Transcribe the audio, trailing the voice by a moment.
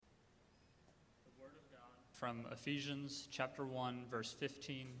from Ephesians chapter 1, verse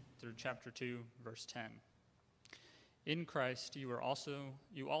 15 through chapter 2, verse 10. In Christ you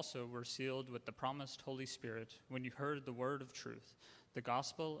also were sealed with the promised Holy Spirit when you heard the word of truth, the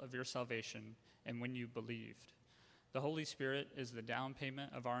gospel of your salvation, and when you believed. The Holy Spirit is the down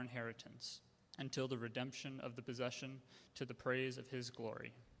payment of our inheritance until the redemption of the possession to the praise of his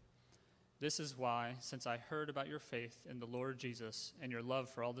glory. This is why, since I heard about your faith in the Lord Jesus and your love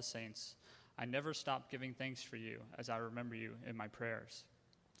for all the saints, I never stopped giving thanks for you as I remember you in my prayers.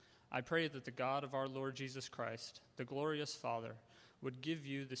 I pray that the God of our Lord Jesus Christ, the glorious Father, would give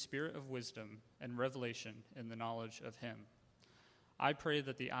you the spirit of wisdom and revelation in the knowledge of him. I pray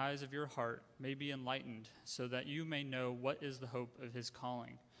that the eyes of your heart may be enlightened so that you may know what is the hope of his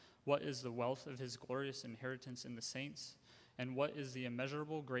calling, what is the wealth of his glorious inheritance in the saints, and what is the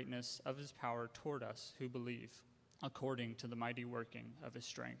immeasurable greatness of his power toward us who believe, according to the mighty working of his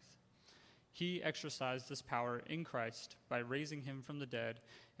strength. He exercised this power in Christ by raising him from the dead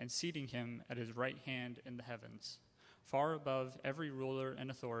and seating him at his right hand in the heavens, far above every ruler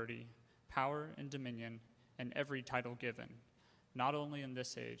and authority, power and dominion, and every title given, not only in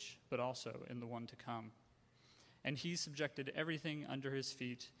this age, but also in the one to come. And he subjected everything under his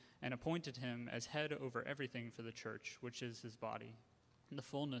feet and appointed him as head over everything for the church, which is his body, the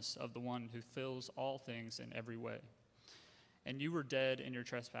fullness of the one who fills all things in every way. And you were dead in your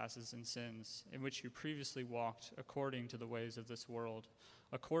trespasses and sins, in which you previously walked according to the ways of this world,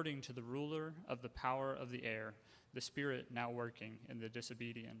 according to the ruler of the power of the air, the spirit now working in the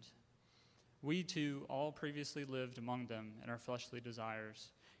disobedient. We too all previously lived among them in our fleshly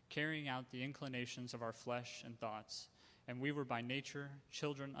desires, carrying out the inclinations of our flesh and thoughts, and we were by nature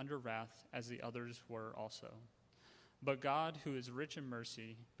children under wrath, as the others were also. But God, who is rich in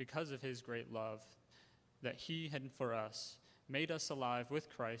mercy, because of his great love that he had for us, made us alive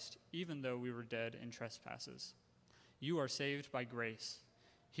with Christ, even though we were dead in trespasses. You are saved by grace.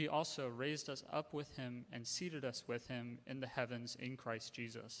 He also raised us up with him and seated us with him in the heavens in Christ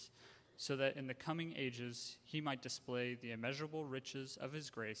Jesus, so that in the coming ages he might display the immeasurable riches of his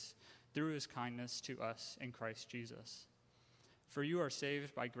grace through his kindness to us in Christ Jesus. For you are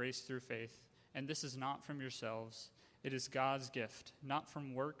saved by grace through faith, and this is not from yourselves. It is God's gift, not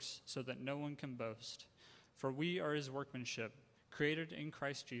from works, so that no one can boast. For we are his workmanship, created in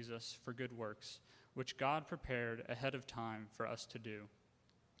Christ Jesus for good works, which God prepared ahead of time for us to do.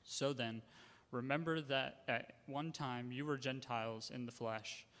 So then, remember that at one time you were Gentiles in the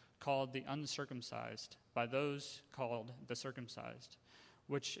flesh, called the uncircumcised by those called the circumcised,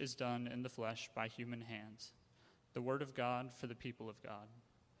 which is done in the flesh by human hands. The word of God for the people of God.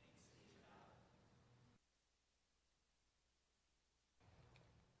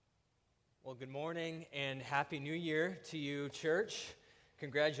 Well, good morning and Happy New Year to you, church.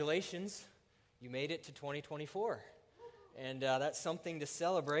 Congratulations. You made it to 2024. And that's something to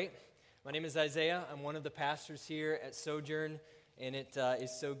celebrate. My name is Isaiah. I'm one of the pastors here at Sojourn, and it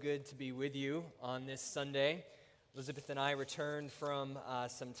is so good to be with you on this Sunday. Elizabeth and I returned from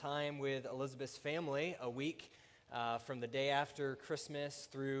some time with Elizabeth's family, a week from the day after Christmas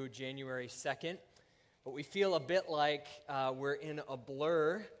through January 2nd. But we feel a bit like we're in a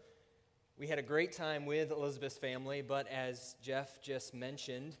blur. We had a great time with Elizabeth's family, but as Jeff just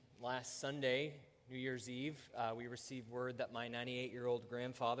mentioned, last Sunday, New Year's Eve, we received word that my 98-year-old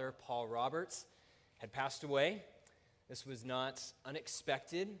grandfather, Paul Roberts, had passed away. This was not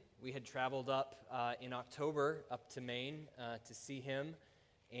unexpected. We had traveled up in October up to Maine to see him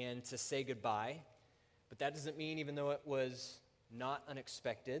and to say goodbye. But that doesn't mean, even though it was not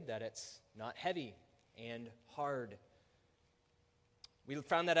unexpected, that it's not heavy and hard. We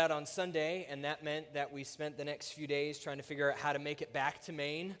found that out on Sunday, and that meant that we spent the next few days trying to figure out how to make it back to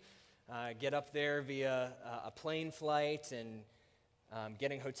Maine, get up there via a plane flight, and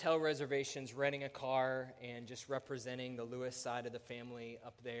getting hotel reservations, renting a car, and just representing the Lewis side of the family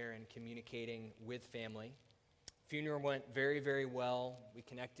up there and communicating with family. Funeral went very, very well. We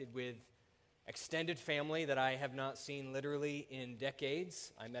connected with extended family that I have not seen literally in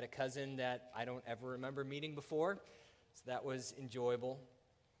decades. I met a cousin that I don't ever remember meeting before. So that was enjoyable.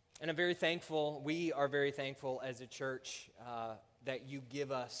 And I'm very thankful, we are very thankful as a church that you give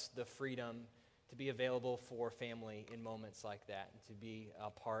us the freedom to be available for family in moments like that and to be a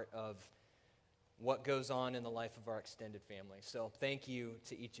part of what goes on in the life of our extended family. So thank you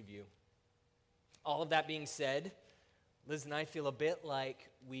to each of you. All of that being said, Liz and I feel a bit like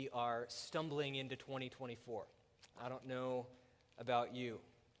we are stumbling into 2024. I don't know about you.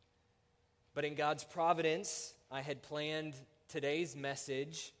 But in God's providence, I had planned today's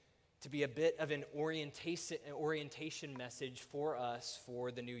message to be a bit of an orientation message for us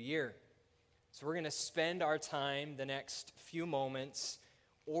for the new year. So we're going to spend our time the next few moments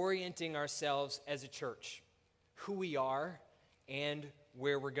orienting ourselves as a church, who we are and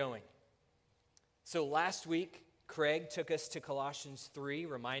where we're going. So last week, Craig took us to Colossians 3,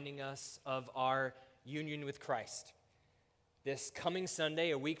 reminding us of our union with Christ. This coming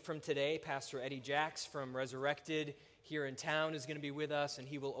Sunday, a week from today, Pastor Eddie Jacks from Resurrected here in town is going to be with us, and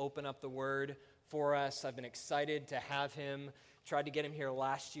he will open up the Word for us. I've been excited to have him. Tried to get him here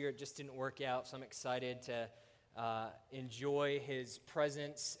last year. It just didn't work out, so I'm excited to enjoy his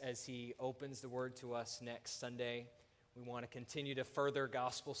presence as he opens the Word to us next Sunday. We want to continue to further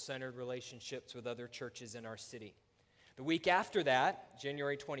gospel-centered relationships with other churches in our city. The week after that,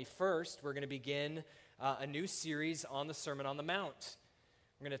 January 21st, we're going to begin a new series on the Sermon on the Mount.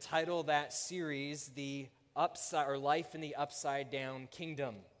 We're going to title that series "The Upside or Life in the Upside Down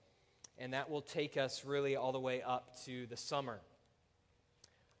Kingdom," and that will take us really all the way up to the summer.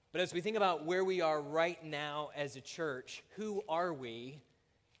 But as we think about where we are right now as a church, who are we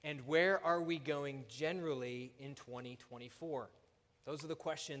and where are we going generally in 2024? Those are the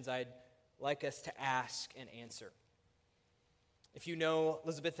questions I'd like us to ask and answer. If you know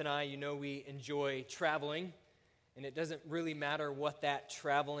Elizabeth and I, you know we enjoy traveling, and it doesn't really matter what that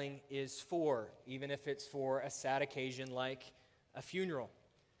traveling is for, even if it's for a sad occasion like a funeral.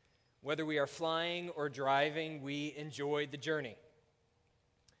 Whether we are flying or driving, we enjoy the journey.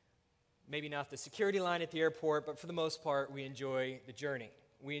 Maybe not the security line at the airport, but for the most part, we enjoy the journey.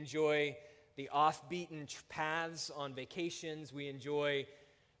 We enjoy the off-beaten paths on vacations. We enjoy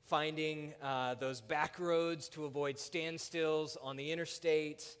finding those back roads to avoid standstills on the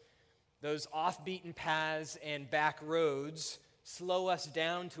interstate. Those off-beaten paths and back roads slow us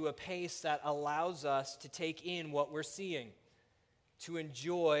down to a pace that allows us to take in what we're seeing, to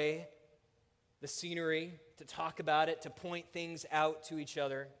enjoy the scenery, to talk about it, to point things out to each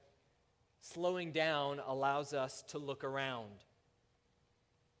other. Slowing down allows us to look around.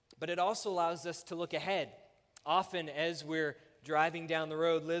 But it also allows us to look ahead. Often as we're driving down the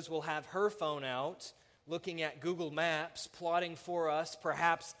road, Liz will have her phone out, looking at Google Maps, plotting for us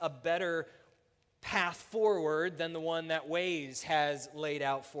perhaps a better path forward than the one that Waze has laid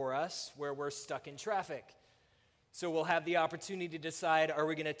out for us, where we're stuck in traffic. So we'll have the opportunity to decide, are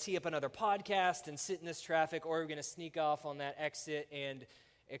we going to tee up another podcast and sit in this traffic, or are we going to sneak off on that exit and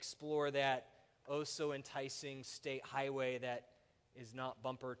explore that oh-so-enticing state highway that is not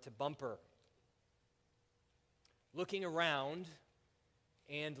bumper to bumper? Looking around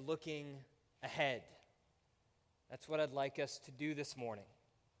and looking ahead. That's what I'd like us to do this morning.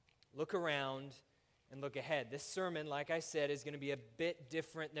 Look around and look ahead. This sermon, like I said, is going to be a bit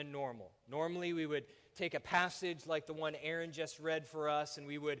different than normal. Normally, we would take a passage like the one Aaron just read for us, and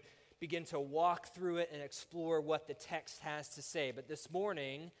we would begin to walk through it and explore what the text has to say. But this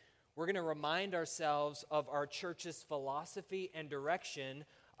morning, we're going to remind ourselves of our church's philosophy and direction,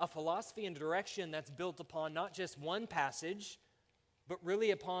 a philosophy and direction that's built upon not just one passage, but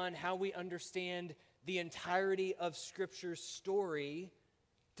really upon how we understand the entirety of Scripture's story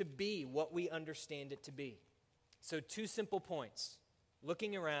to be what we understand it to be. So 2 simple points: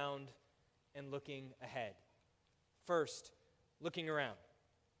 looking around and looking ahead. First, looking around.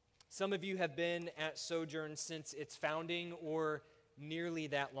 Some of you have been at Sojourn since its founding or nearly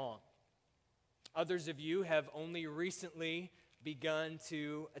that long. Others of you have only recently begun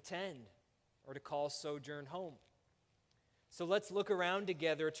to attend or to call Sojourn home. So let's look around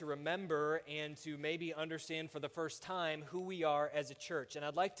together to remember and to maybe understand for the first time who we are as a church. And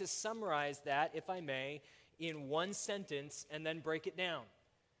I'd like to summarize that, if I may, in one sentence and then break it down.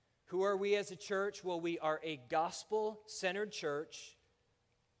 Who are we as a church? Well, we are a gospel-centered church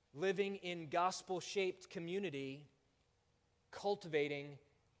living in gospel-shaped community, cultivating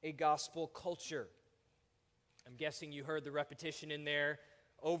a gospel culture. I'm guessing you heard the repetition in there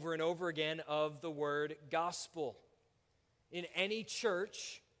over and over again of the word gospel. In any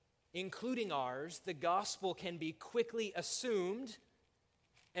church, including ours, the gospel can be quickly assumed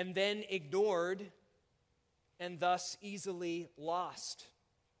and then ignored and thus easily lost.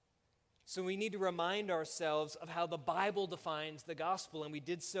 So we need to remind ourselves of how the Bible defines the gospel, and we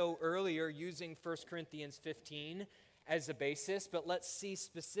did so earlier using 1 Corinthians 15 as a basis, but let's see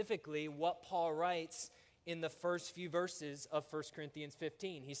specifically what Paul writes in the first few verses of 1 Corinthians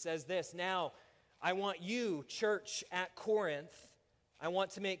 15. He says this: "Now, I want you, church at Corinth, I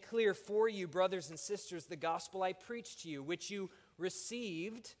want to make clear for you, brothers and sisters, the gospel I preached to you, which you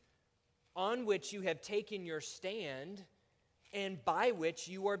received, on which you have taken your stand, and by which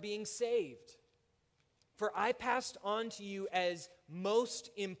you are being saved. For I passed on to you as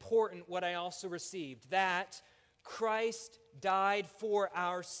most important what I also received, that Christ died for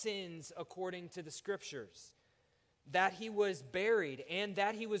our sins according to the Scriptures, that he was buried, and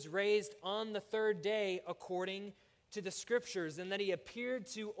that he was raised on the third day according to the Scriptures, and that he appeared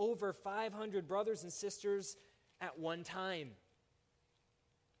to over 500 brothers and sisters at one time.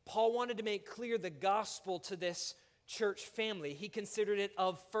 Paul wanted to make clear the gospel to this church family. He considered it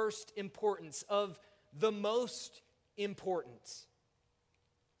of first importance, of the most important.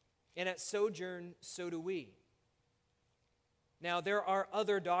 And at Sojourn, so do we. Now, there are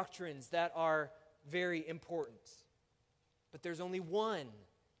other doctrines that are very important, but there's only one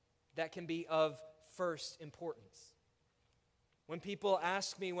that can be of first importance. When people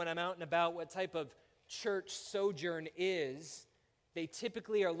ask me when I'm out and about what type of church Sojourn is, they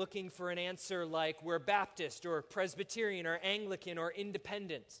typically are looking for an answer like we're Baptist or Presbyterian or Anglican or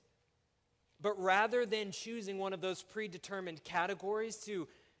Independent. But rather than choosing one of those predetermined categories to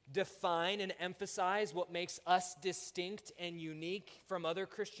define and emphasize what makes us distinct and unique from other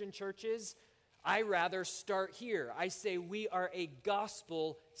Christian churches, I rather start here. I say we are a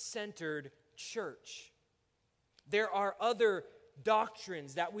gospel-centered church. There are other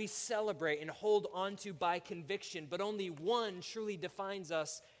doctrines that we celebrate and hold on to by conviction, but only one truly defines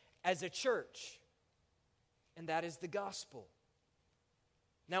us as a church, and that is the gospel.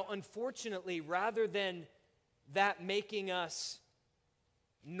 Now, unfortunately, rather than that making us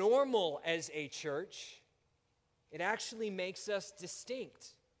normal as a church, it actually makes us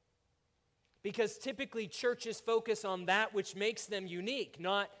distinct. Because typically churches focus on that which makes them unique,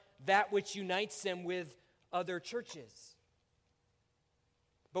 not that which unites them with other churches.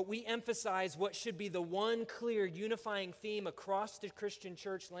 But we emphasize what should be the one clear unifying theme across the Christian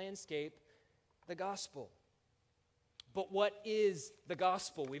church landscape, the gospel. But what is the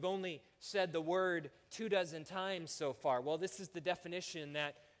gospel? We've only said the word 24 times so far. Well, this is the definition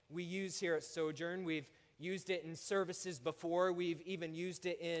that we use here at Sojourn. We've used it in services before. We've even used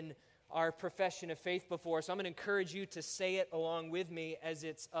it in our profession of faith before. So I'm going to encourage you to say it along with me as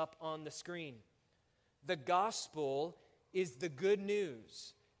it's up on the screen. The gospel is the good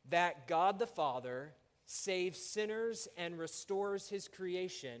news that God the Father saves sinners and restores his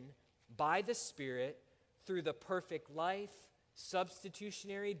creation by the Spirit through the perfect life,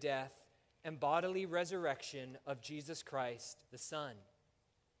 substitutionary death, and bodily resurrection of Jesus Christ, the Son.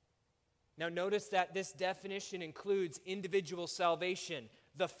 Now notice that this definition includes individual salvation.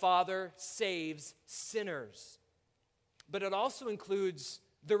 The Father saves sinners. But it also includes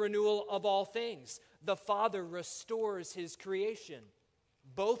the renewal of all things. The Father restores his creation.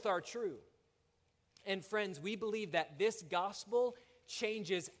 Both are true. And friends, we believe that this gospel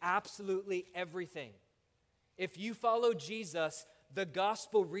changes absolutely everything. If you follow Jesus, the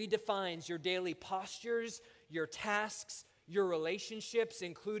gospel redefines your daily postures, your tasks, your relationships,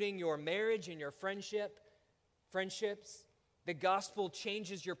 including your marriage and your friendships. The gospel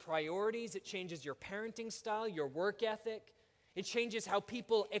changes your priorities. It changes your parenting style, your work ethic. It changes how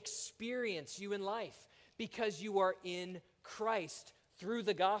people experience you in life because you are in Christ through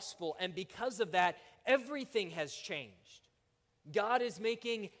the gospel. And because of that, everything has changed. God is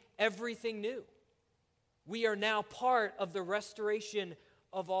making everything new. We are now part of the restoration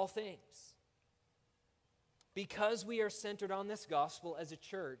of all things. Because we are centered on this gospel as a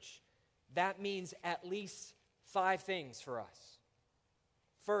church, that means at least 5 things for us.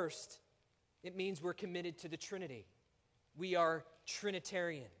 First, it means we're committed to the Trinity. We are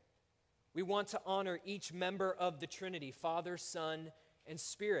Trinitarian. We want to honor each member of the Trinity, Father, Son, and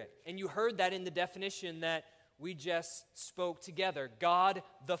Spirit. And you heard that in the definition that we just spoke together. God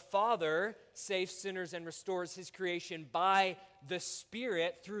the Father saves sinners and restores his creation by the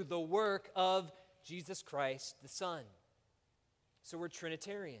Spirit through the work of Jesus Christ the Son. So we're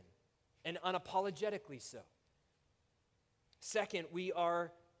Trinitarian, and unapologetically so. Second, we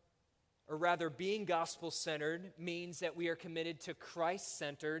are, or rather being gospel-centered means that we are committed to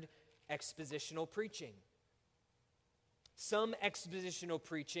Christ-centered expositional preaching. Some expositional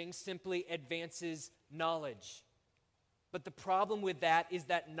preaching simply advances knowledge. But the problem with that is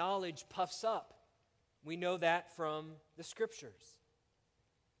that knowledge puffs up. We know that from the Scriptures.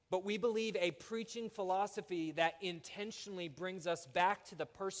 But we believe a preaching philosophy that intentionally brings us back to the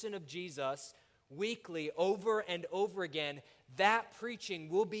person of Jesus weekly, over and over again, that preaching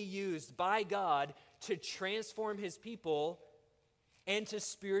will be used by God to transform his people and to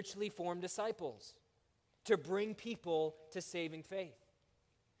spiritually form disciples, to bring people to saving faith.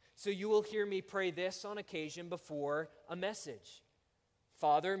 So you will hear me pray this on occasion before a message.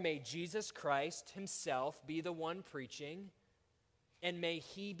 Father, may Jesus Christ himself be the one preaching, and may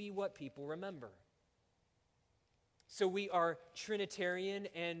he be what people remember. So we are Trinitarian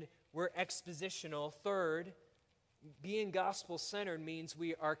and we're expositional. Third, being gospel-centered means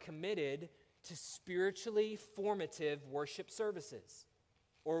we are committed to spiritually formative worship services.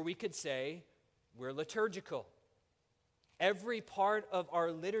 Or we could say we're liturgical. Every part of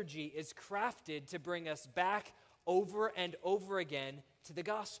our liturgy is crafted to bring us back over and over again to the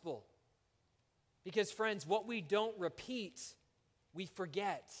gospel. Because, friends, what we don't repeat, we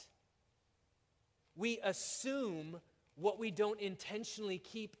forget. We assume what we don't intentionally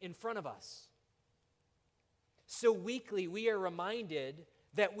keep in front of us. So weekly, we are reminded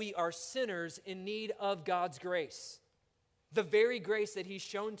that we are sinners in need of God's grace, the very grace that He's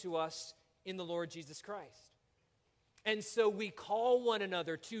shown to us in the Lord Jesus Christ. And so we call one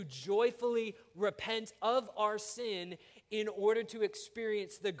another to joyfully repent of our sin in order to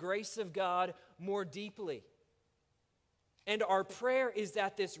experience the grace of God more deeply. And our prayer is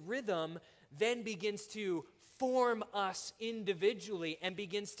that this rhythm then begins to form us individually and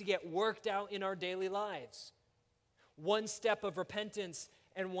begins to get worked out in our daily lives. One step of repentance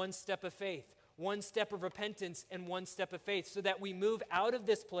and one step of faith. One step of repentance and one step of faith, so that we move out of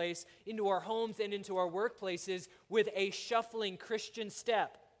this place into our homes and into our workplaces with a shuffling Christian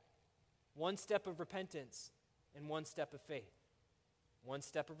step. One step of repentance and one step of faith. One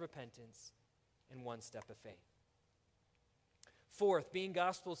step of repentance and one step of faith. Fourth, being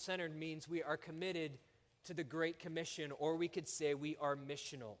gospel-centered means we are committed to the Great Commission, or we could say we are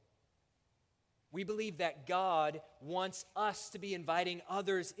missional. We believe that God wants us to be inviting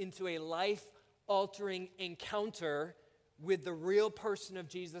others into a life-altering encounter with the real person of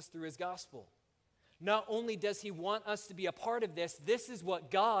Jesus through His gospel. Not only does He want us to be a part of this, this is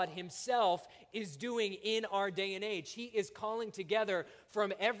what God Himself is doing in our day and age. He is calling together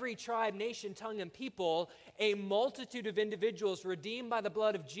from every tribe, nation, tongue, and people a multitude of individuals redeemed by the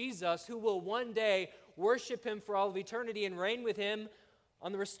blood of Jesus who will one day worship Him for all of eternity and reign with Him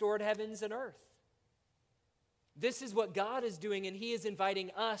on the restored heavens and earth. This is what God is doing, and He is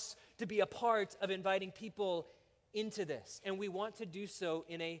inviting us to be a part of inviting people into this. And we want to do so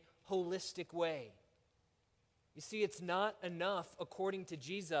in a holistic way. You see, it's not enough, according to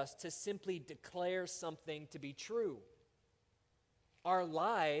Jesus, to simply declare something to be true. Our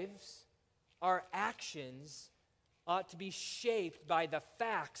lives, our actions, ought to be shaped by the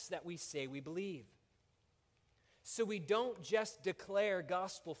facts that we say we believe. So we don't just declare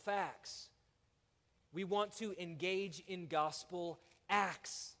gospel facts. We want to engage in gospel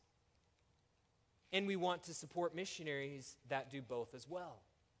acts. And we want to support missionaries that do both as well.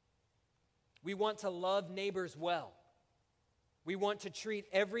 We want to love neighbors well. We want to treat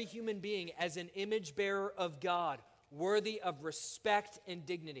every human being as an image bearer of God, worthy of respect and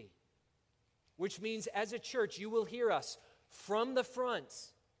dignity. Which means, as a church, you will hear us from the front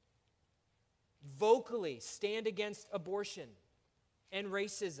vocally stand against abortion and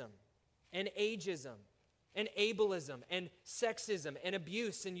racism and ageism and ableism and sexism and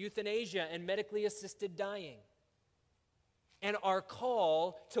abuse and euthanasia and medically assisted dying. And our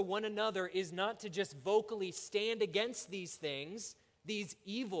call to one another is not to just vocally stand against these things, these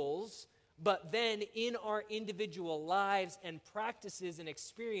evils, but then in our individual lives and practices and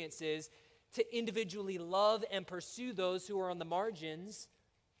experiences to individually love and pursue those who are on the margins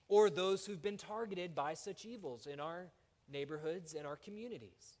or those who've been targeted by such evils in our neighborhoods and our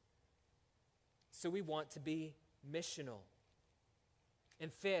communities. So we want to be missional.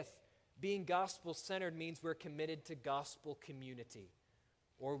 And fifth, being gospel-centered means we're committed to gospel community,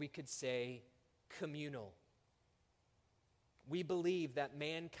 or we could say communal. We believe that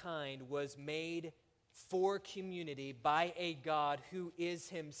mankind was made for community by a God who is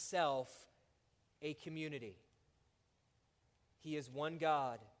Himself a community. He is one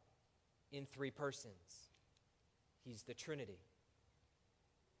God in three persons. He's the Trinity.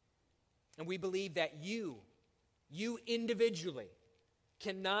 And we believe that you individually,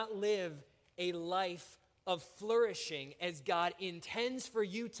 cannot live a life of flourishing as God intends for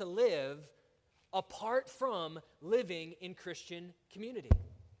you to live apart from living in Christian community.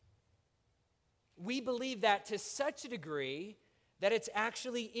 We believe that to such a degree that it's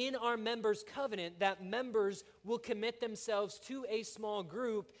actually in our members' covenant that members will commit themselves to a small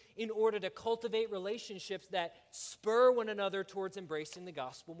group in order to cultivate relationships that spur one another towards embracing the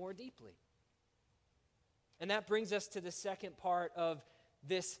gospel more deeply. And that brings us to the second part of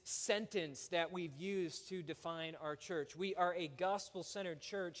this sentence that we've used to define our church. We are a gospel-centered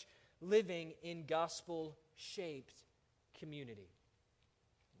church living in gospel-shaped community.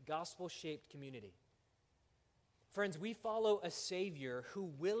 Gospel-shaped community. Friends, we follow a Savior who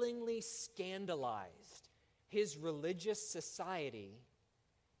willingly scandalized His religious society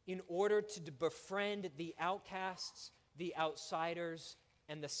in order to befriend the outcasts, the outsiders,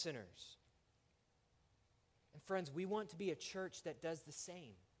 and the sinners. And friends, we want to be a church that does the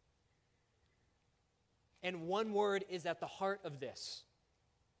same. And one word is at the heart of this.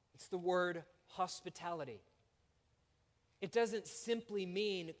 It's the word hospitality. It doesn't simply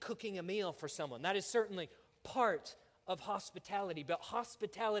mean cooking a meal for someone. That is certainly part of hospitality. But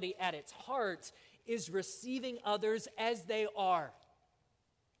hospitality at its heart is receiving others as they are.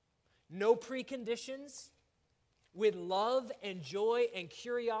 No preconditions, with love and joy and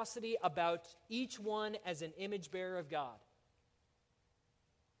curiosity about each one as an image bearer of God.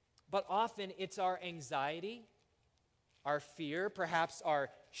 But often it's our anxiety, our fear, perhaps our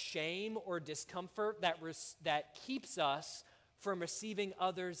shame or discomfort that keeps us from receiving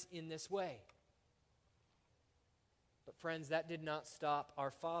others in this way. But friends, that did not stop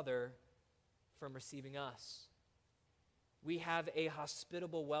our Father from receiving us. We have a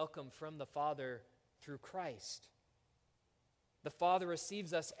hospitable welcome from the Father through Christ. The Father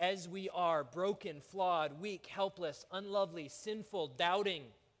receives us as we are, broken, flawed, weak, helpless, unlovely, sinful, doubting.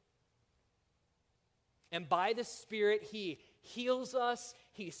 And by the Spirit, He heals us,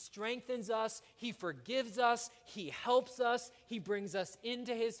 He strengthens us, He forgives us, He helps us, He brings us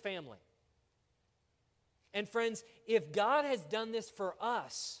into His family. And friends, if God has done this for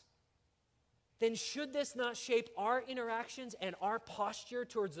us, then should this not shape our interactions and our posture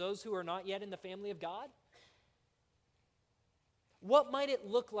towards those who are not yet in the family of God? What might it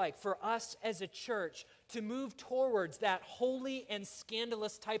look like for us as a church to move towards that holy and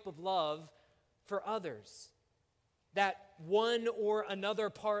scandalous type of love for others that one or another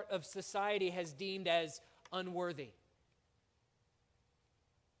part of society has deemed as unworthy?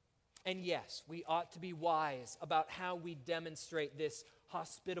 And yes, we ought to be wise about how we demonstrate this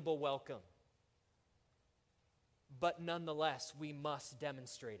hospitable welcome. But nonetheless, we must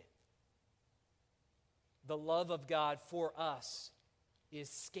demonstrate it. The love of God for us is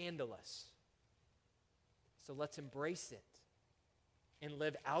scandalous. So let's embrace it and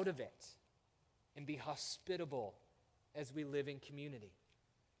live out of it and be hospitable as we live in community.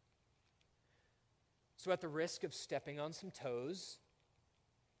 So at the risk of stepping on some toes,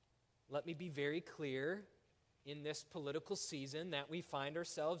 let me be very clear in this political season that we find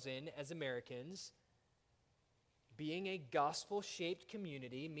ourselves in as Americans. Being a gospel-shaped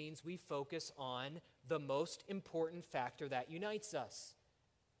community means we focus on the most important factor that unites us,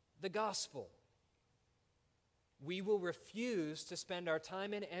 the gospel. We will refuse to spend our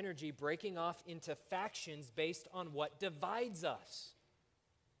time and energy breaking off into factions based on what divides us.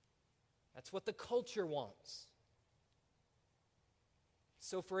 That's what the culture wants.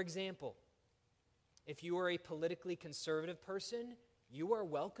 So, for example, if you are a politically conservative person, you are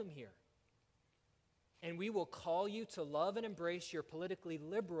welcome here. And we will call you to love and embrace your politically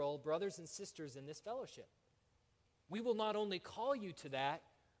liberal brothers and sisters in this fellowship. We will not only call you to that,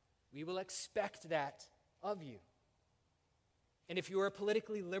 we will expect that of you. And if you are a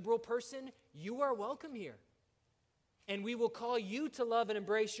politically liberal person, you are welcome here. And we will call you to love and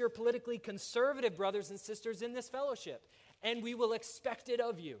embrace your politically conservative brothers and sisters in this fellowship. And we will expect it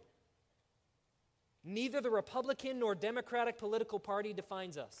of you. Neither the Republican nor Democratic political party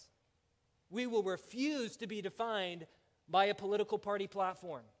defines us. We will refuse to be defined by a political party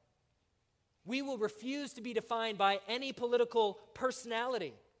platform. We will refuse to be defined by any political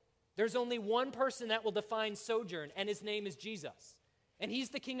personality. There's only one person that will define Sojourn, and his name is Jesus. And he's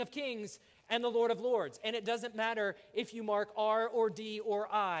the King of Kings and the Lord of Lords. And it doesn't matter if you mark R or D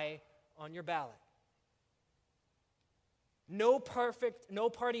or I on your ballot. No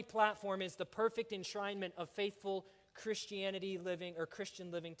party platform is the perfect enshrinement of faithful Christianity living or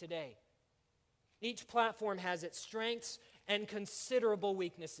Christian living today. Each platform has its strengths and considerable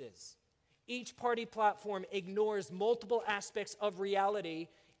weaknesses. Each party platform ignores multiple aspects of reality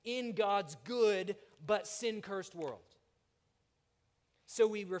in God's good but sin-cursed world. So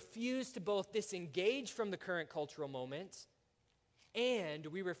we refuse to both disengage from the current cultural moment and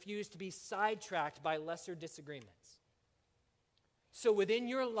we refuse to be sidetracked by lesser disagreements. So within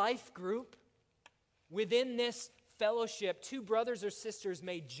your life group, within this fellowship, two brothers or sisters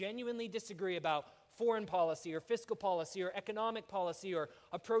may genuinely disagree about foreign policy or fiscal policy or economic policy or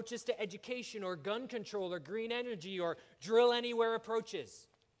approaches to education or gun control or green energy or drill anywhere approaches.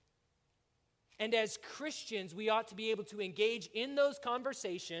 And as Christians, we ought to be able to engage in those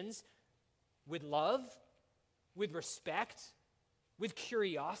conversations with love, with respect, with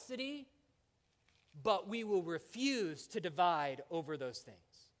curiosity, but we will refuse to divide over those things.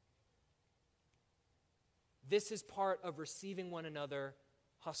 This is part of receiving one another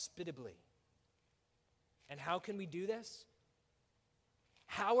hospitably. And how can we do this?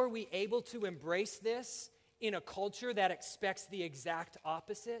 How are we able to embrace this in a culture that expects the exact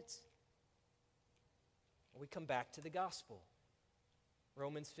opposite? We come back to the gospel.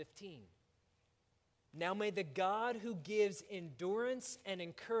 Romans 15. Now may the God who gives endurance and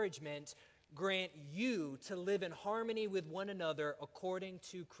encouragement grant you to live in harmony with one another according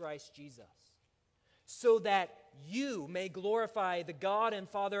to Christ Jesus, so that you may glorify the God and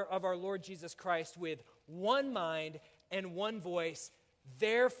Father of our Lord Jesus Christ with one mind and one voice.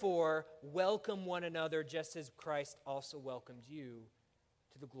 Therefore, welcome one another just as Christ also welcomed you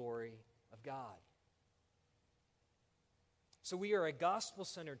to the glory of God. So we are a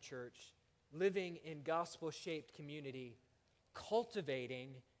gospel-centered church living in gospel-shaped community,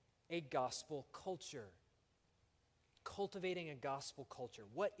 cultivating a gospel culture. Cultivating a gospel culture.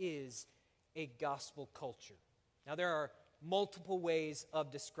 What is a gospel culture? Now, there are multiple ways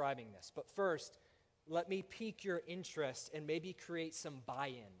of describing this, but first, let me pique your interest and maybe create some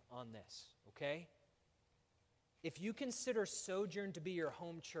buy-in on this, okay? If you consider Sojourn to be your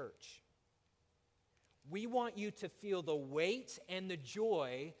home church, we want you to feel the weight and the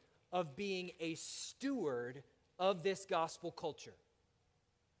joy of being a steward of this gospel culture.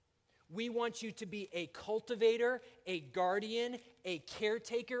 We want you to be a cultivator, a guardian, a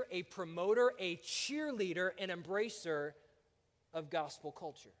caretaker, a promoter, a cheerleader, an embracer of gospel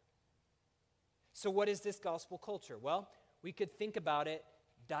culture. So what is this gospel culture? Well, we could think about it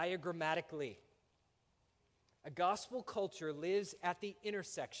diagrammatically. A gospel culture lives at the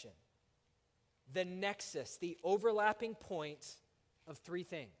intersection, the nexus, the overlapping point of three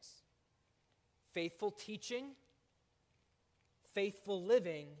things: faithful teaching, faithful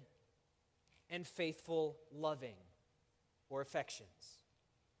living, and faithful loving or affections.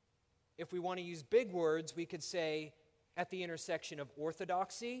 If we want to use big words, we could say at the intersection of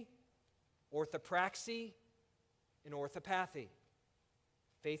orthodoxy, orthopraxy, and orthopathy.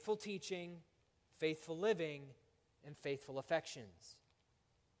 Faithful teaching, faithful living, and faithful affections.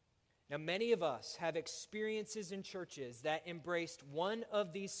 Now, many of us have experiences in churches that embraced one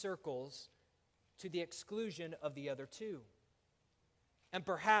of these circles to the exclusion of the other two. And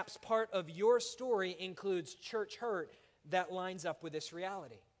perhaps part of your story includes church hurt that lines up with this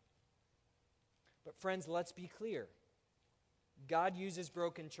reality. But friends, let's be clear. God uses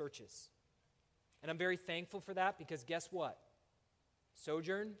broken churches. And I'm very thankful for that, because guess what?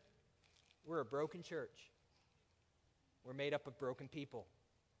 Sojourn, we're a broken church. We're made up of broken people.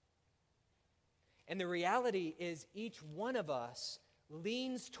 And the reality is each one of us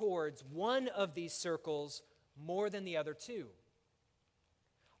leans towards one of these circles more than the other two.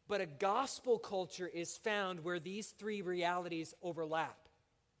 But a gospel culture is found where these three realities overlap.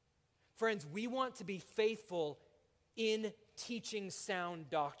 Friends, we want to be faithful in teaching sound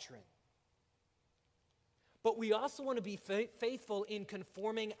doctrine. But we also want to be faithful in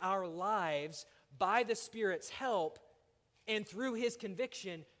conforming our lives by the Spirit's help and through His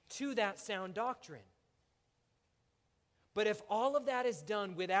conviction to that sound doctrine. But if all of that is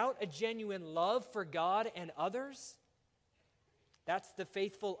done without a genuine love for God and others, that's the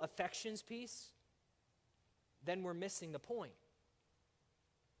faithful affections piece, then we're missing the point.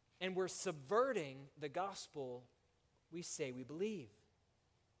 And we're subverting the gospel we say we believe.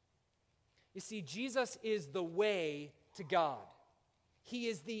 You see, Jesus is the way to God. He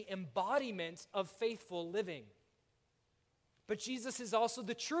is the embodiment of faithful living. But Jesus is also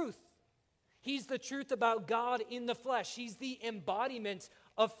the truth. He's the truth about God in the flesh. He's the embodiment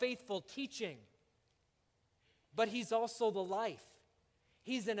of faithful teaching. But He's also the life.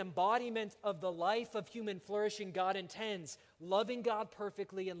 He's an embodiment of the life of human flourishing God intends, loving God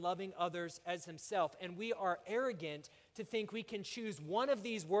perfectly and loving others as Himself. And we are arrogant to think we can choose one of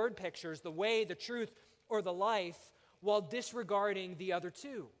these word pictures, the way, the truth, or the life, while disregarding the other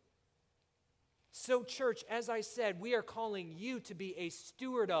two. So, church, as I said, we are calling you to be a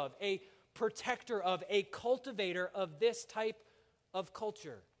steward of, a protector of, a cultivator of this type of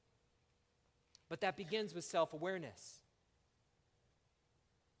culture. But that begins with self-awareness.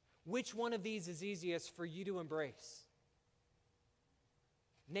 Which one of these is easiest for you to embrace?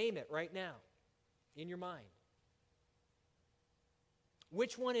 Name it right now in your mind.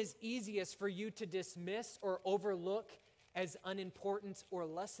 Which one is easiest for you to dismiss or overlook as unimportant or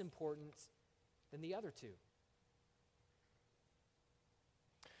less important than the other two?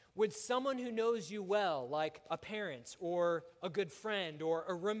 Would someone who knows you well, like a parent or a good friend or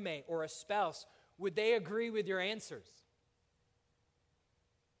a roommate or a spouse, would they agree with your answers?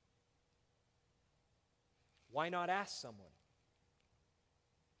 Why not ask someone?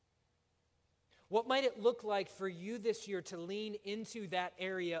 What might it look like for you this year to lean into that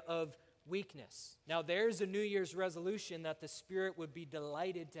area of weakness? Now, there's a New Year's resolution that the Spirit would be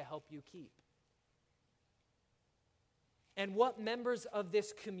delighted to help you keep. And what members of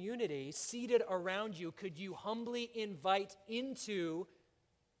this community seated around you could you humbly invite into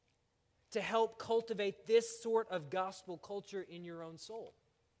to help cultivate this sort of gospel culture in your own soul?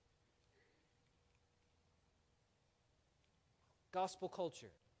 Gospel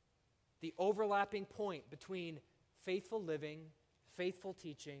culture, the overlapping point between faithful living, faithful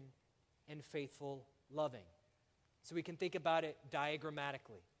teaching, and faithful loving. So we can think about it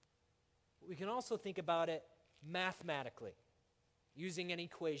diagrammatically. We can also think about it mathematically, using an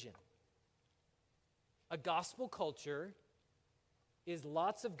equation. A gospel culture is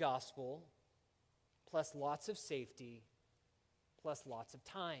lots of gospel plus lots of safety plus lots of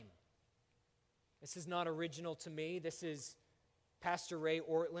time. This is not original to me. This is Pastor Ray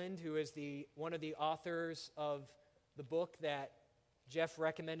Ortland, who is one of the authors of the book that Jeff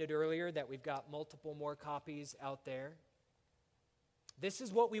recommended earlier, that we've got multiple more copies out there. This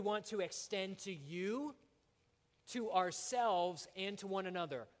is what we want to extend to you, to ourselves, and to one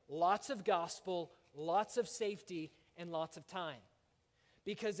another. Lots of gospel, lots of safety, and lots of time.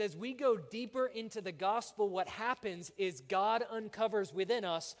 Because as we go deeper into the gospel, what happens is God uncovers within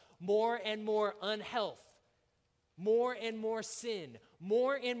us more and more unhealth, more and more sin,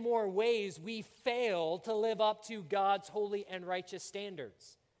 more and more ways we fail to live up to God's holy and righteous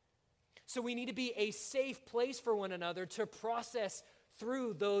standards. So we need to be a safe place for one another to process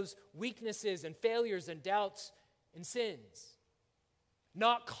through those weaknesses and failures and doubts and sins.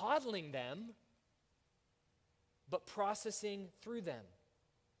 Not coddling them, but processing through them.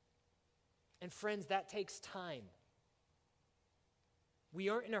 And friends, that takes time. We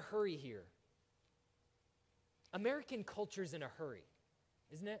aren't in a hurry here. American culture's in a hurry,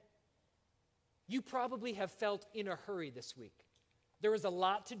 isn't it? You probably have felt in a hurry this week. There was a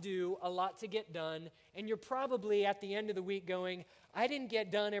lot to do, a lot to get done, and you're probably at the end of the week going, I didn't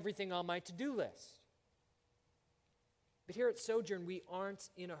get done everything on my to-do list. But here at Sojourn, we aren't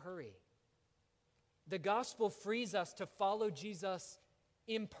in a hurry. The gospel frees us to follow Jesus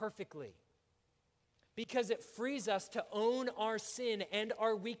imperfectly, because it frees us to own our sin and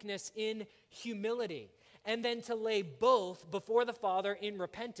our weakness in humility, and then to lay both before the Father in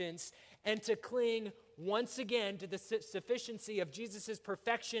repentance, and to cling once again to the sufficiency of Jesus'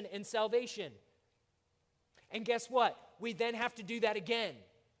 perfection and salvation. And guess what? We then have to do that again.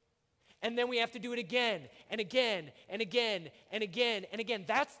 And then we have to do it again and again and again and again and again.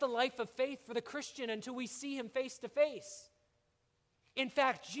 That's the life of faith for the Christian until we see him face to face. In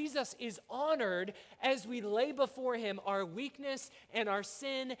fact, Jesus is honored as we lay before him our weakness and our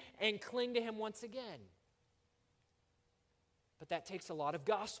sin and cling to him once again. But that takes a lot of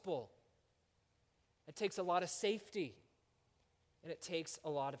gospel. It takes a lot of safety. And it takes a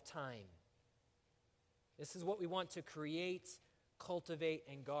lot of time. This is what we want to create, cultivate,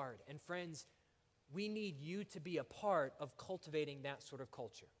 and guard. And friends, we need you to be a part of cultivating that sort of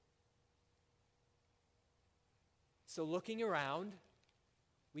culture. So looking around,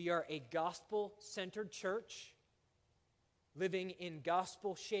 we are a gospel-centered church, living in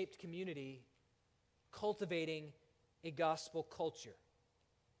gospel-shaped community, cultivating a gospel culture.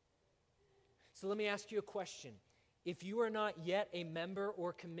 So let me ask you a question. If you are not yet a member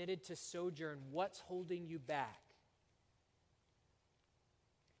or committed to Sojourn, what's holding you back?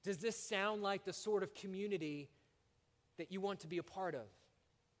 Does this sound like the sort of community that you want to be a part of?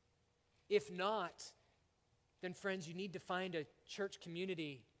 If not, then friends, you need to find a church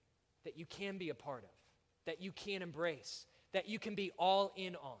community that you can be a part of, that you can embrace, that you can be all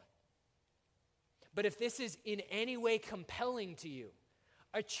in on. But if this is in any way compelling to you,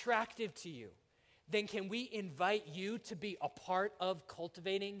 attractive to you, then can we invite you to be a part of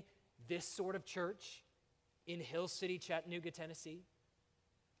cultivating this sort of church in Hill City, Chattanooga, Tennessee?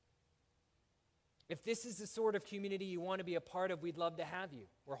 If this is the sort of community you want to be a part of, we'd love to have you.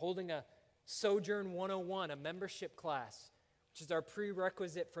 We're holding a Sojourn 101, a membership class, which is our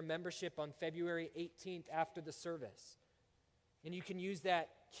prerequisite for membership on February 18th after the service. And you can use that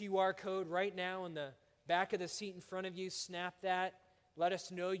QR code right now in the back of the seat in front of you. Snap that. Let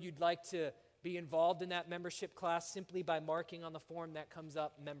us know you'd like to be involved in that membership class simply by marking on the form that comes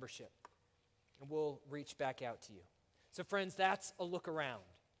up, membership. And we'll reach back out to you. So friends, that's a look around.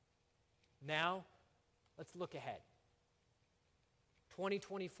 Now, let's look ahead.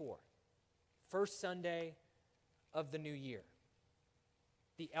 2024, first Sunday of the new year.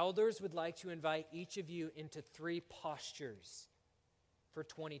 The elders would like to invite each of you into 3 postures for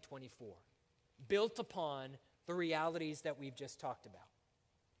 2024, built upon the realities that we've just talked about.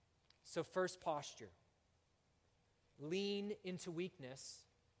 So first posture, lean into weakness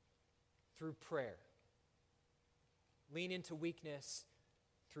through prayer. Lean into weakness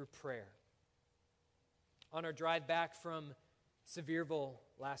through prayer. On our drive back from Sevierville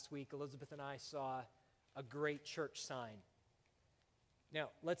last week, Elizabeth and I saw a great church sign. Now,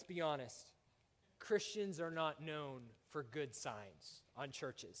 let's be honest. Christians are not known for good signs on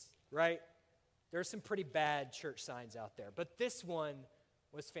churches, right? There are some pretty bad church signs out there, but this one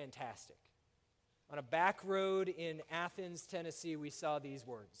was fantastic. On a back road in Athens, Tennessee, we saw these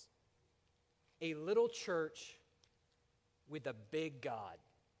words: "A little church with a big God."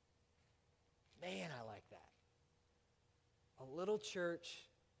 Man, I like that. A little church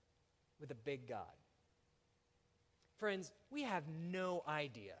with a big God. Friends, we have no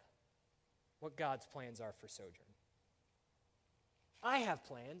idea what God's plans are for Sojourn. I have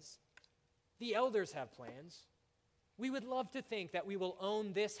plans. The elders have plans. We would love to think that we will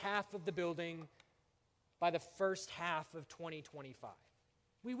own this half of the building by the first half of 2025.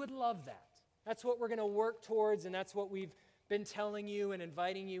 We would love that. That's what we're going to work towards, and that's what we've been telling you and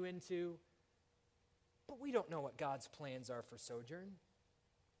inviting you into. But we don't know what God's plans are for Sojourn.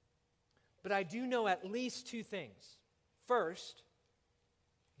 But I do know at least two things. First,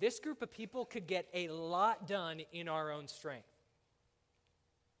 this group of people could get a lot done in our own strength.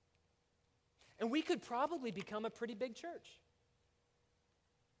 And we could probably become a pretty big church.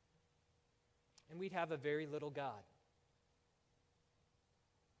 And we'd have a very little God.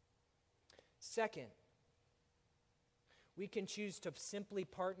 Second, we can choose to simply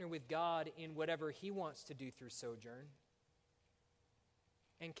partner with God in whatever He wants to do through Sojourn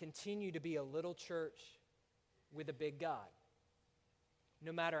and continue to be a little church with a big God,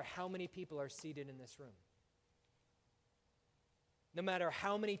 no matter how many people are seated in this room. No matter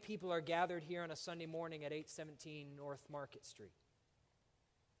how many people are gathered here on a Sunday morning at 817 North Market Street.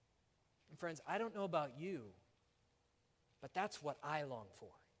 And friends, I don't know about you, but that's what I long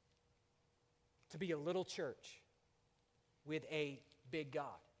for. To be a little church with a big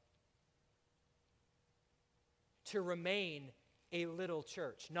God. To remain a little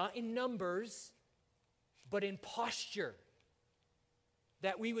church, not in numbers, but in posture.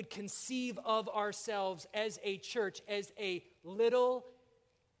 That we would conceive of ourselves as a church, as a little,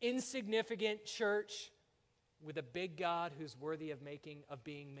 insignificant church with a big God who's worthy of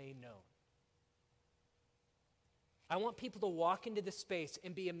being made known. I want people to walk into this space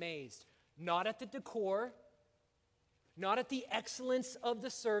and be amazed, not at the decor, not at the excellence of the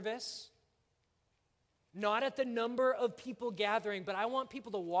service, not at the number of people gathering, but I want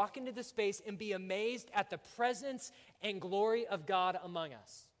people to walk into the space and be amazed at the presence and glory of God among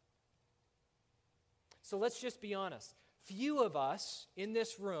us. So let's just be honest. Few of us in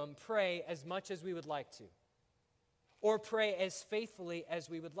this room pray as much as we would like to, or pray as faithfully as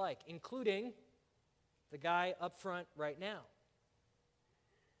we would like, including the guy up front right now.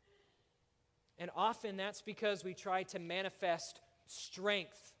 And often that's because we try to manifest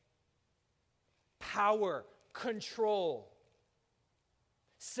strength, power, control,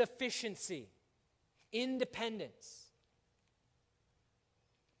 sufficiency, independence.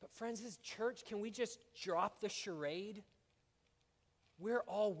 But friends, as church, can we just drop the charade? We're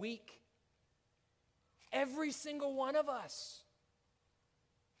all weak. Every single one of us.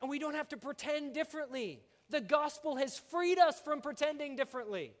 And we don't have to pretend differently. The gospel has freed us from pretending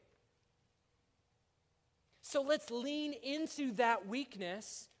differently. So let's lean into that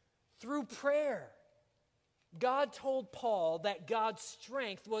weakness through prayer. God told Paul that God's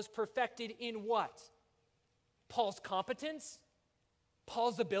strength was perfected in what? Paul's competence?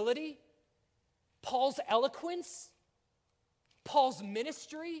 Paul's ability? Paul's eloquence? Paul's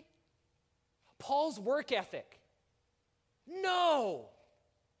ministry? Paul's work ethic? No!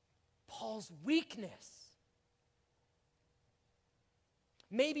 Paul's weakness.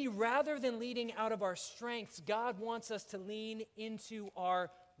 Maybe rather than leading out of our strengths, God wants us to lean into our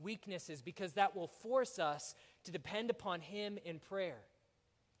weaknesses because that will force us to depend upon Him in prayer.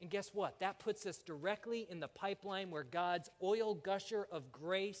 And guess what? That puts us directly in the pipeline where God's oil gusher of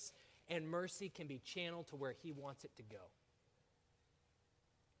grace and mercy can be channeled to where He wants it to go.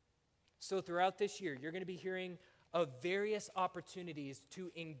 So throughout this year, you're going to be hearing of various opportunities to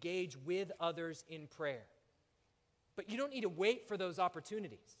engage with others in prayer. But you don't need to wait for those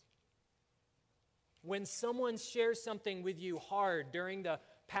opportunities. When someone shares something with you hard during the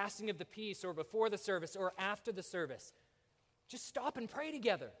passing of the peace or before the service or after the service, just stop and pray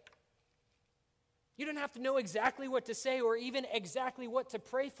together. You don't have to know exactly what to say or even exactly what to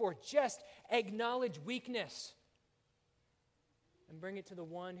pray for. Just acknowledge weakness and bring it to the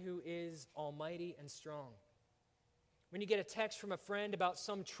one who is almighty and strong. When you get a text from a friend about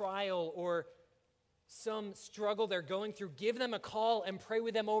some trial or some struggle they're going through, give them a call and pray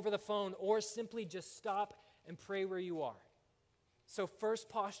with them over the phone, or simply just stop and pray where you are. So first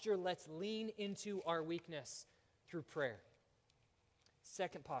posture, let's lean into our weakness through prayer.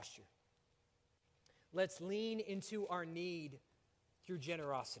 Second posture, let's lean into our need through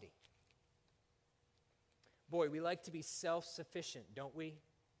generosity. Boy, we like to be self-sufficient, don't we?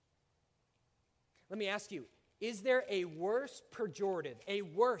 Let me ask you, is there a worse pejorative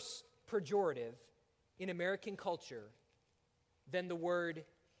in American culture than the word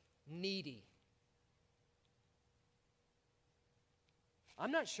needy?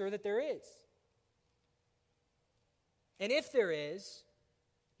 I'm not sure that there is. And if there is,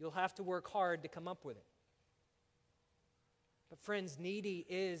 you'll have to work hard to come up with it. But friends, needy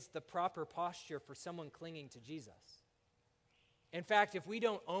is the proper posture for someone clinging to Jesus. In fact, if we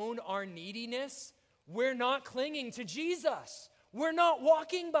don't own our neediness, we're not clinging to Jesus. We're not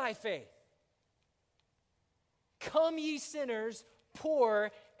walking by faith. Come ye sinners,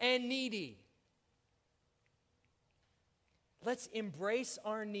 poor and needy. Let's embrace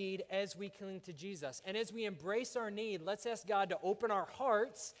our need as we cling to Jesus. And as we embrace our need, let's ask God to open our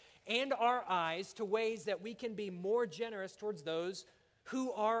hearts and our eyes to ways that we can be more generous towards those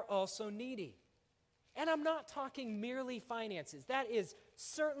who are also needy. And I'm not talking merely finances. That is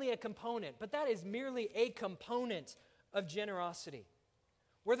certainly a component, but that is merely a component of generosity.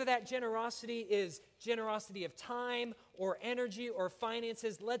 Whether that generosity is generosity of time or energy or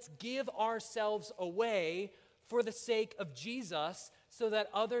finances, let's give ourselves away for the sake of Jesus so that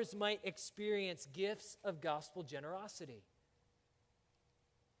others might experience gifts of gospel generosity.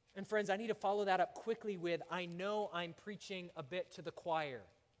 And friends, I need to follow that up quickly with, I know I'm preaching a bit to the choir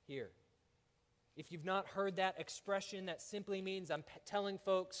here. If you've not heard that expression, that simply means I'm telling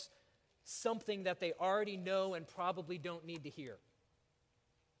folks something that they already know and probably don't need to hear.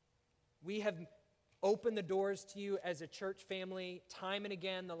 We have opened the doors to you as a church family time and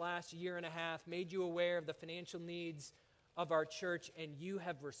again the last year and a half, made you aware of the financial needs of our church, and you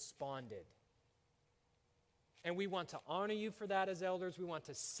have responded. And we want to honor you for that as elders. We want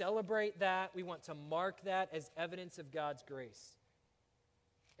to celebrate that. We want to mark that as evidence of God's grace.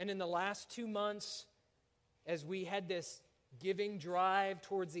 And in the last 2 months, as we had this giving drive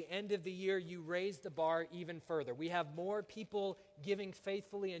towards the end of the year, you raised the bar even further. We have more people giving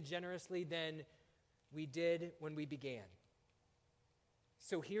faithfully and generously than we did when we began.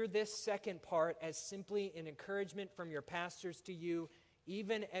 So hear this second part as simply an encouragement from your pastors to you.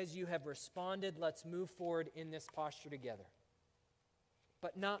 Even as you have responded, let's move forward in this posture together.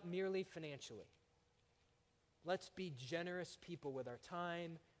 But not merely financially. Let's be generous people with our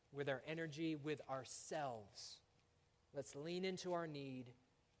time, with our energy, with ourselves. Let's lean into our need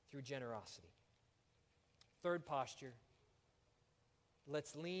through generosity. Third posture,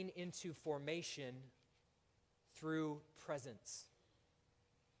 let's lean into formation through presence.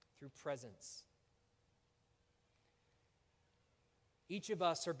 Through presence. Each of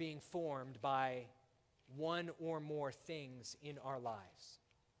us are being formed by one or more things in our lives.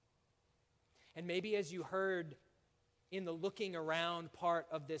 And maybe as you heard in the looking around part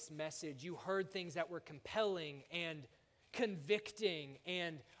of this message, you heard things that were compelling and convicting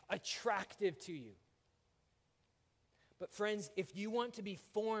and attractive to you. But friends, if you want to be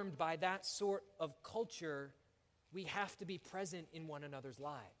formed by that sort of culture, we have to be present in one another's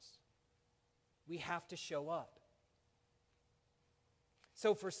lives. We have to show up.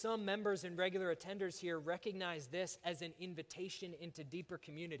 So for some members and regular attenders here, recognize this as an invitation into deeper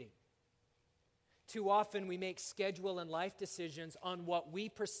community. Too often we make schedule and life decisions on what we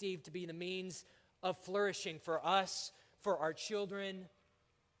perceive to be the means of flourishing for us, for our children,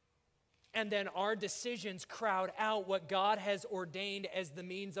 and then our decisions crowd out what God has ordained as the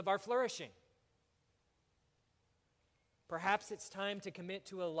means of our flourishing. Perhaps it's time to commit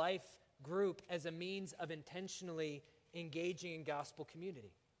to a life group as a means of intentionally engaging in gospel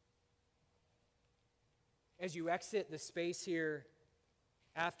community. As you exit the space here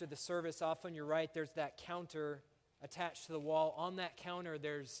after the service, off on your right, there's that counter attached to the wall. On that counter,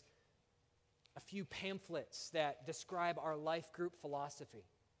 there's a few pamphlets that describe our life group philosophy.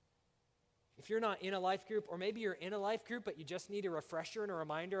 If you're not in a life group, or maybe you're in a life group, but you just need a refresher and a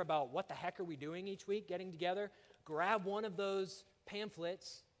reminder about what the heck are we doing each week, getting together, grab one of those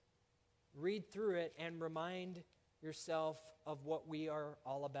pamphlets, read through it, and remind yourself of what we are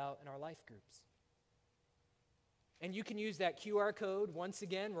all about in our life groups. And you can use that QR code once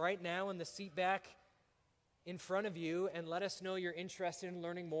again right now in the seat back in front of you and let us know you're interested in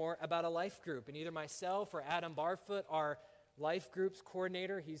learning more about a life group. And either myself or Adam Barfoot, our life groups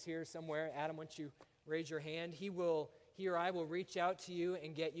coordinator, he's here somewhere. Adam, why don't you raise your hand? He or I will reach out to you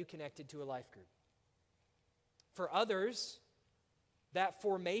and get you connected to a life group. For others, that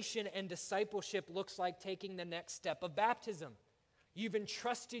formation and discipleship looks like taking the next step of baptism. You've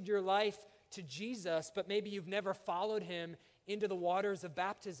entrusted your life to Jesus, but maybe you've never followed him into the waters of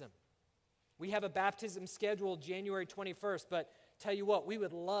baptism. We have a baptism scheduled January 21st, but tell you what, we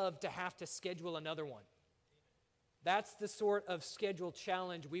would love to have to schedule another one. That's the sort of schedule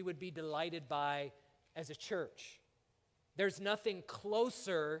challenge we would be delighted by as a church. There's nothing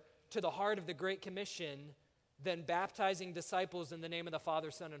closer to the heart of the Great Commission than baptizing disciples in the name of the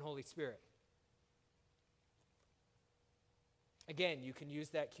Father, Son, and Holy Spirit. Again, you can use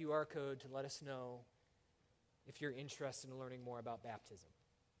that QR code to let us know if you're interested in learning more about baptism.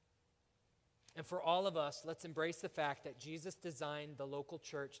 And for all of us, let's embrace the fact that Jesus designed the local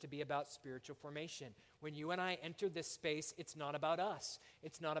church to be about spiritual formation. When you and I enter this space, it's not about us.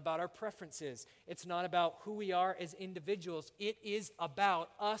 It's not about our preferences. It's not about who we are as individuals. It is about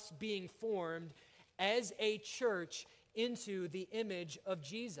us being formed as a church into the image of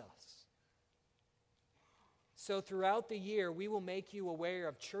Jesus. So throughout the year, we will make you aware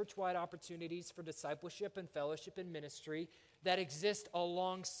of church-wide opportunities for discipleship and fellowship and ministry that exist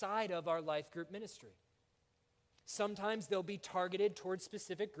alongside of our life group ministry. Sometimes they'll be targeted towards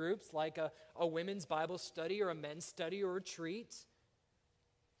specific groups like a women's Bible study or a men's study or retreat,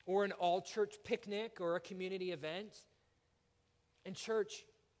 or an all-church picnic or a community event. And church,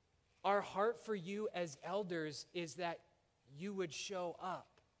 our heart for you as elders is that you would show up.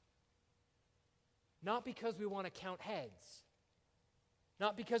 Not because we want to count heads,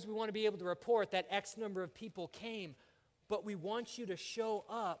 not because we want to be able to report that X number of people came, but we want you to show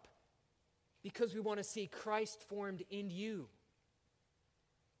up because we want to see Christ formed in you.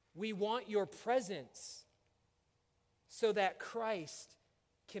 We want your presence so that Christ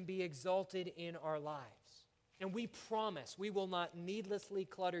can be exalted in our lives. And we promise we will not needlessly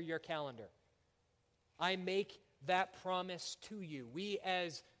clutter your calendar. I make that promise to you. We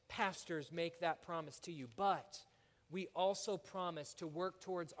as pastors make that promise to you. But we also promise to work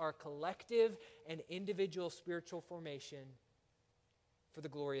towards our collective and individual spiritual formation for the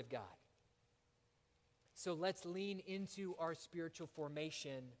glory of God. So let's lean into our spiritual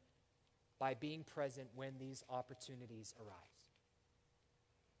formation by being present when these opportunities arise.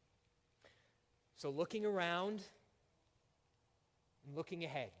 So looking around and looking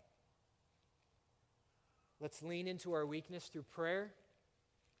ahead, let's lean into our weakness through prayer.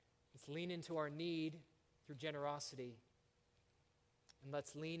 Let's lean into our need through generosity. And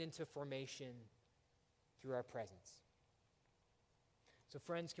let's lean into formation through our presence. So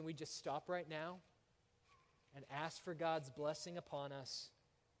friends, can we just stop right now and ask for God's blessing upon us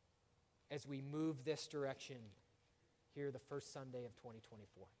as we move this direction here the first Sunday of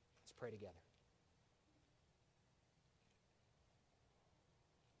 2024? Let's pray together.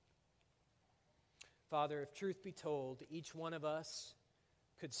 Father, if truth be told, each one of us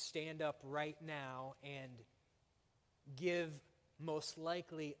could stand up right now and give most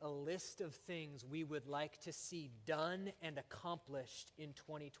likely a list of things we would like to see done and accomplished in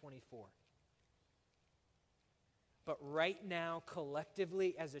 2024. But right now,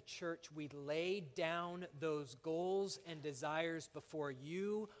 collectively as a church, we lay down those goals and desires before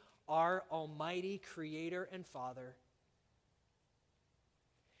you, our almighty Creator and Father,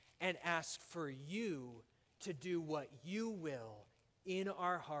 and ask for you to do what you will in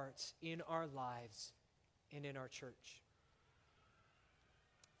our hearts, in our lives, and in our church.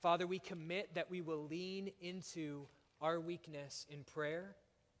 Father, we commit that we will lean into our weakness in prayer,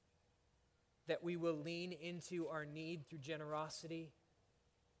 that we will lean into our need through generosity,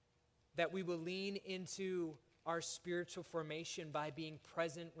 that we will lean into our spiritual formation by being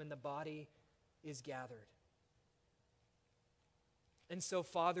present when the body is gathered. And so,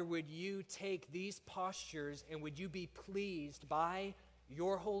 Father, would you take these postures and would you be pleased by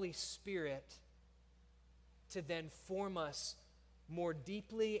your Holy Spirit to then form us more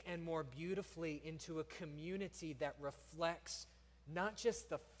deeply and more beautifully into a community that reflects not just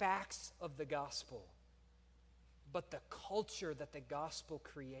the facts of the gospel, but the culture that the gospel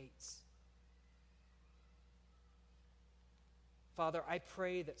creates. Father, I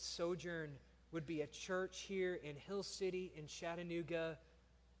pray that Sojourn would be a church here in Hill City, in Chattanooga,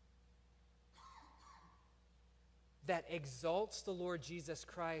 that exalts the Lord Jesus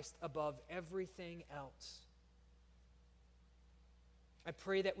Christ above everything else. I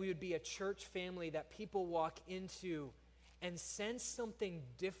pray that we would be a church family that people walk into and sense something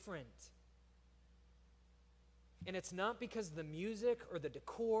different. And it's not because of the music or the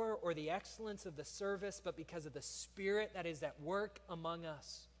decor or the excellence of the service, but because of the Spirit that is at work among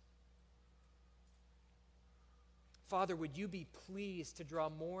us. Father, would you be pleased to draw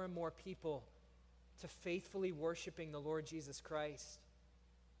more and more people to faithfully worshiping the Lord Jesus Christ?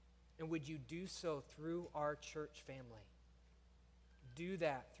 And would you do so through our church family? do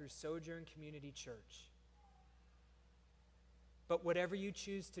that through Sojourn Community Church. But whatever you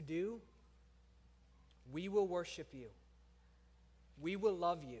choose to do, we will worship you. We will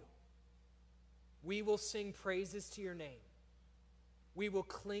love you. We will sing praises to your name. We will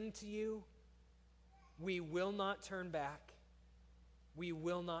cling to you. We will not turn back. We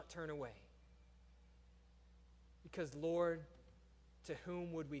will not turn away. Because, Lord, to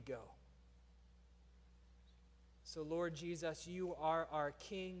whom would we go? So, Lord Jesus, you are our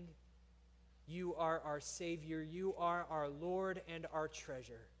King. You are our Savior. You are our Lord and our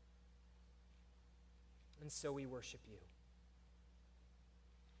treasure. And so we worship you.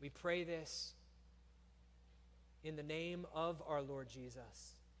 We pray this in the name of our Lord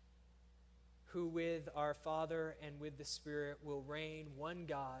Jesus, who with our Father and with the Spirit will reign one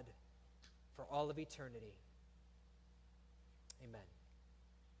God for all of eternity. Amen.